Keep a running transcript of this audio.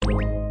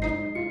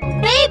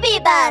Baby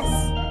Bus!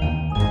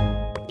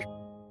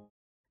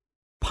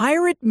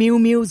 Pirate Mew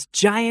Mew's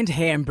Giant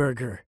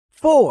Hamburger.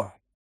 4.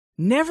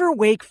 Never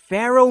Wake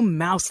Pharaoh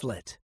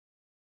Mouselet.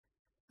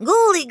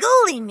 Gooly,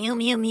 gooly, Mew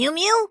Mew, Mew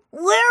Mew.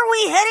 Where are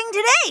we heading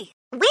today?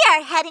 We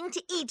are heading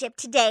to Egypt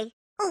today.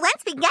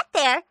 Once we get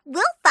there,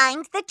 we'll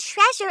find the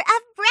treasure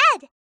of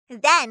bread.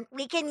 Then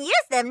we can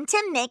use them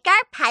to make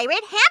our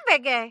pirate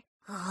hamburger.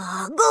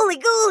 Oh, gooly,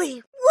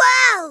 gooly.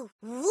 Wow!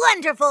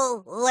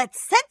 Wonderful! Let's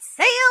set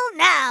sail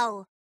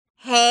now.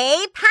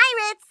 Hey,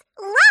 pirates!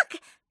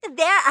 Look!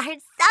 There are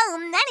so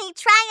many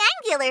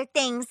triangular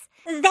things.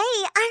 They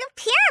are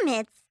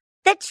pyramids.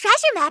 The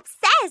treasure map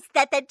says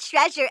that the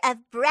treasure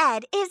of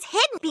bread is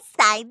hidden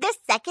beside the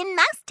second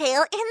mouse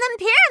tail in the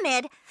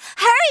pyramid.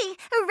 Hurry!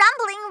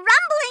 Rumbling,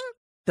 rumbling!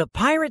 The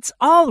pirates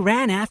all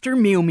ran after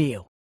Mew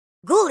Mew.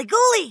 Gooly,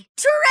 gooly.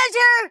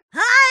 Treasure!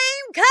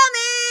 I'm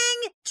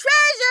coming!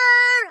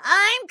 Treasure!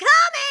 I'm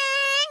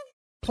coming!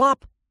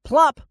 Plop,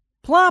 plop,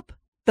 plop.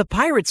 The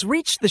pirates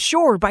reached the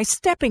shore by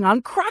stepping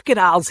on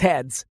crocodiles'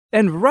 heads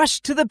and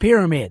rushed to the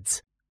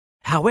pyramids.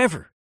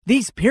 However,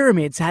 these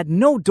pyramids had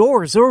no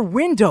doors or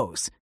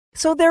windows,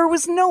 so there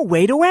was no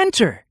way to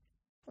enter.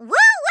 Woo,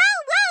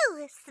 woo,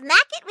 woo!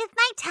 Smack it with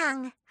my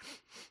tongue.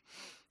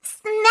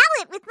 Smell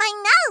it with my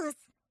nose.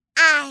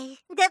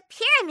 The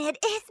pyramid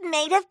is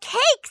made of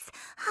cakes.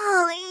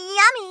 Oh,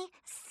 yummy.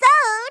 So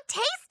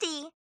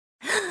tasty.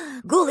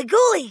 Gooly,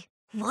 gooly.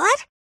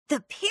 What?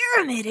 The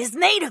pyramid is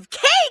made of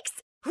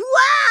cakes?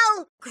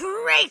 Wow!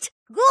 Great!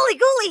 Gooly,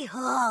 gooly.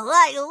 Oh,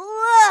 I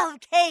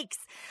love cakes.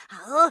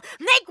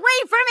 Make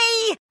way for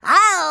me.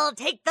 I'll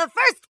take the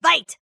first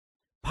bite.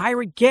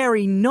 Pirate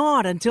Gary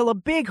gnawed until a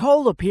big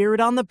hole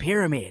appeared on the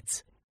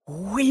pyramids.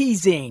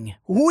 Wheezing,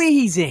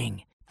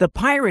 wheezing. The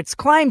pirates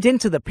climbed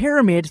into the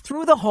pyramid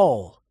through the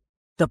hole.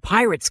 The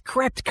pirates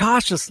crept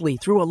cautiously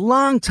through a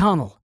long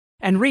tunnel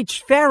and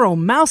reached Pharaoh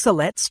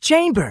Mouselet's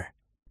chamber.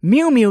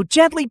 Mew Mew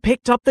gently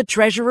picked up the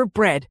treasure of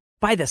bread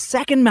by the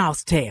second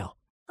mouse tail.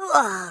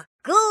 Oh,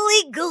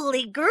 gooly,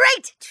 gooly,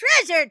 great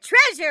treasure,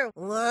 treasure.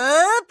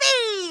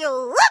 Whoopee,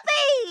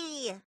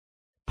 whoopee.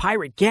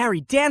 Pirate Gary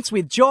danced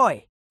with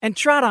joy and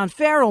trod on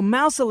Pharaoh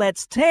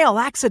Mouselet's tail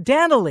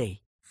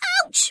accidentally.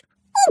 Ouch!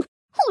 Ooh,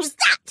 who's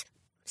that?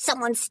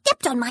 Someone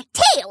stepped on my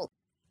tail.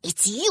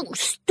 It's you,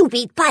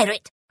 stupid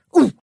pirate.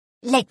 Ooh,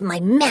 let my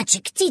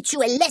magic teach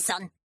you a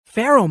lesson.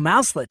 Pharaoh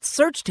Mouselet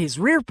searched his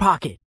rear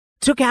pocket,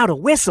 took out a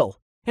whistle,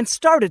 and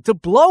started to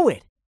blow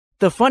it.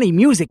 The funny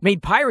music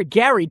made Pirate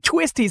Gary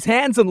twist his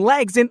hands and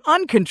legs in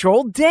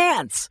uncontrolled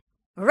dance.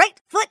 Right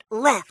foot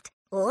left,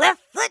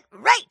 left foot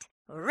right.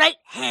 Right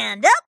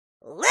hand up,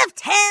 left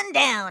hand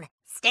down.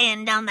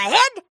 Stand on my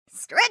head,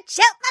 stretch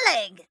out my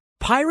leg.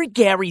 Pirate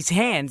Gary's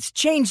hands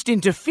changed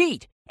into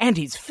feet, and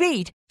his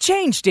feet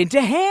changed into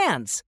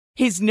hands.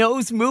 His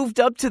nose moved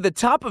up to the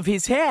top of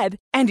his head,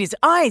 and his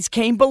eyes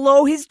came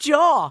below his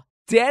jaw.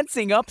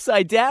 Dancing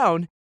upside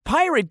down,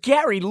 Pirate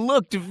Gary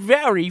looked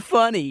very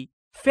funny.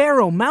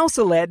 Pharaoh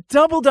Mouselet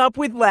doubled up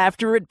with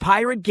laughter at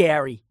Pirate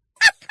Gary.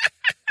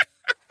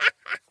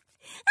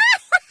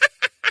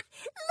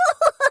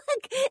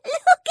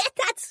 Look at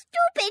that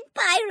stupid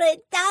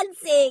pirate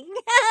dancing.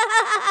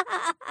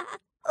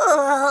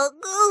 Oh,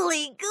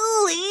 gooly,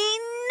 gooly,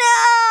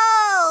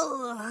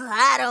 no!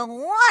 I don't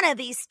want to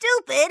be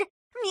stupid.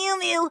 Mew,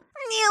 mew,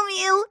 mew,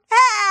 mew,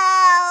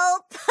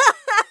 help!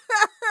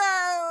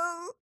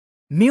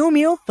 Mew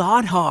Mew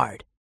thought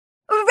hard.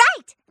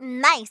 Right!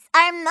 Mice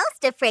are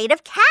most afraid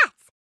of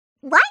cats.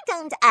 Why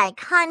don't I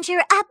conjure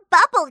a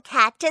bubble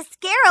cat to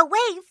scare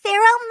away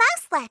Pharaoh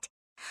Mouselet?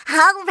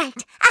 All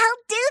right, I'll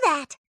do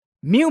that.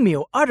 Mew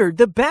Mew uttered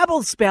the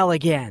babble spell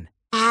again.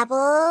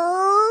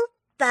 Babble,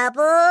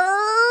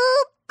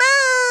 bubble,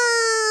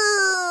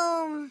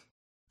 boom!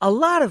 A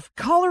lot of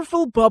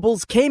colorful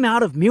bubbles came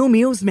out of Mew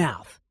Mew's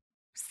mouth.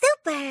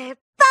 Super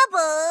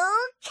Bubble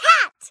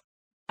Cat!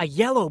 A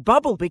yellow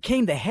bubble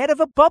became the head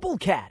of a bubble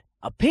cat.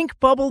 A pink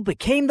bubble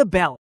became the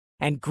belly,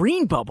 and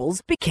green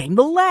bubbles became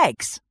the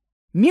legs.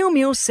 Mew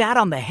Mew sat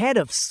on the head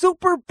of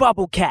Super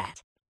Bubble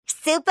Cat.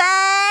 Super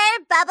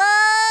Bubble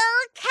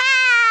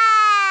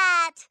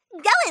Cat!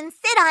 Go and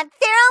sit on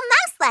Pharaoh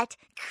Mouselet.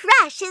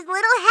 Crush his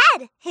little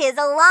head, his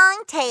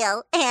long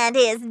tail, and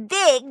his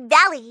big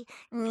belly.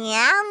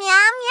 Meow,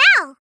 meow,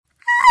 meow.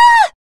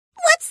 Ah!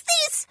 What's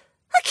this?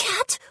 A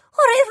cat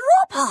or a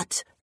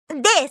robot?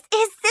 This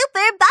is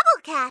Super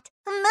Bubble Cat.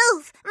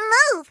 Move,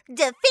 move,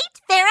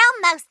 defeat Pharaoh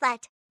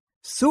Mouselet.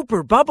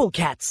 Super Bubble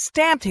Cat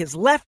stamped his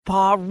left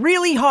paw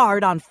really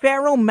hard on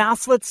Pharaoh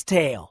Mouselet's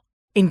tail.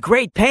 In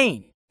great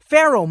pain,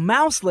 Pharaoh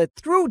Mouselet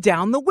threw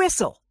down the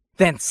whistle.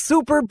 Then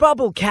Super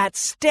Bubble Cat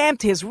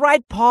stamped his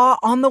right paw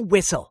on the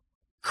whistle,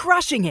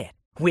 crushing it.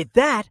 With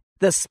that,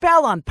 the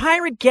spell on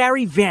Pirate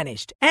Gary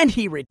vanished, and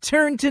he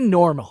returned to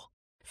normal.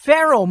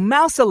 Pharaoh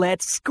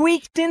Mouselet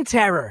squeaked in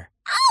terror.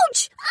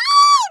 Ouch!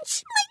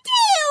 Ouch! My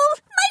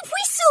tail! My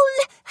whistle!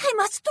 I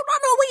must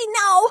run away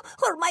now,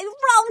 or my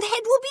round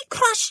head will be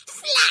crushed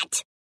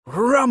flat.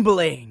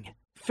 Rumbling!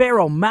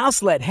 Pharaoh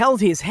Mouselet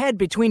held his head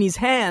between his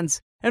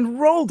hands and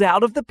rolled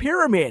out of the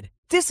pyramid.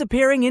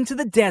 disappearing into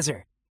the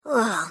desert.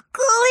 Oh,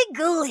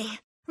 Gooly.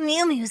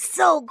 Mew Mew's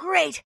so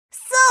great,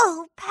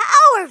 so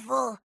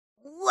powerful.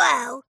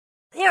 Wow,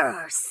 there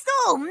are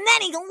so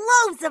many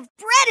loaves of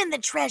bread in the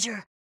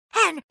treasure,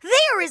 and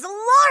they are as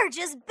large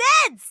as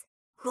beds.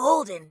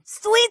 Golden,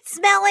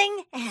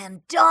 sweet-smelling,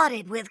 and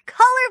dotted with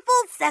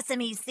colorful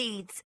sesame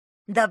seeds.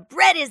 The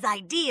bread is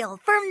ideal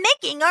for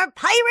making our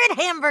pirate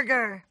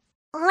hamburger.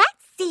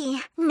 Let's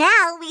see.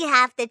 Now we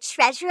have the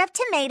treasure of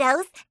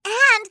tomatoes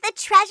and the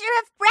treasure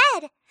of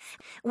bread.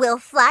 We'll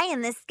fly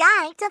in the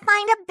sky to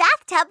find a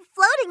bathtub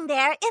floating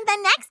there in the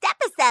next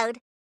episode.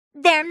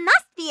 There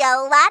must be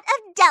a lot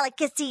of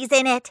delicacies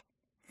in it.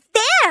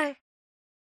 There!